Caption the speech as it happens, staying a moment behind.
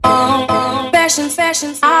fashion,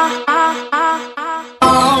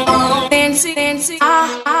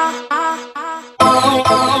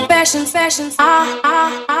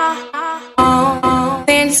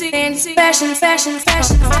 fancy, fancy, fashion, fancy,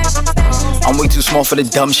 fancy. I'm way too small for the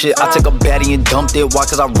dumb shit. I took a baddie and dumped it. Why?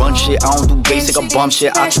 Cause I run shit. I don't do basic, I bump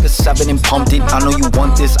shit. I took a 7 and pumped it. I know you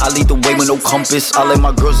want this. I lead the way with no compass. I like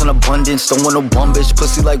my girls in abundance. Don't want no bum bitch.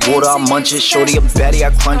 Pussy like water, I munch it. Shorty a baddie,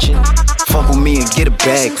 I crunch it. Fuck with me and get a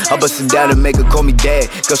bag. I bust it down and make her call me dad.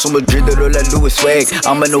 Got so much drip that'll let Louis swag.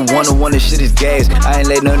 I'm in the one-on-one, this shit is gas. I ain't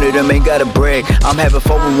let none of them, ain't gotta brag. I'm having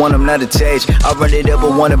fun with one, I'm not attached. I run it up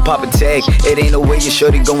with one and pop a tag. It ain't no way your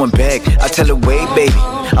shorty going back. I tell her, wait, baby.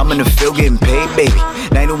 I'm in the field getting paid, baby.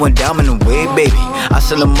 91 diamond and way, baby. I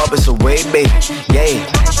sell them up, it's a way, baby.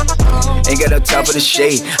 Yeah. Ain't got no time for the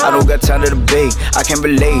shade. I don't got time to debate. I can't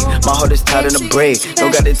relate. My heart is tied in a braid.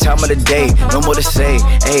 Don't got the time of the day. No more to say.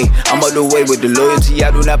 Hey, I'm out the way with the loyalty.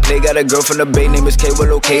 I do not play. Got a girl from the Bay. Name is K.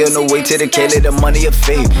 Well, okay. On the way to the K. Let the money or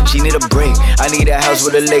fame. She need a break. I need a house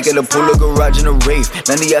with a lake and a pool, a garage and a rave.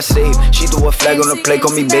 None of y'all safe. She threw a flag on the plate.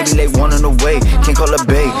 Call me baby. Late one on the way. Can't call her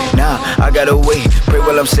babe. Nah, I gotta wait. Pray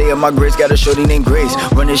while I'm saying my grace. Got a shorty named Grace.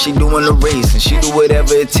 Running, she doing the race. And she do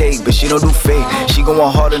whatever it take. But she don't do fake. She going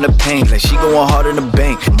hard in the paint. Like she going hard in the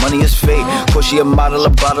bank. Money is fake. Cause she a model, a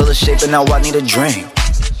bottle of shape. And now I need a drink.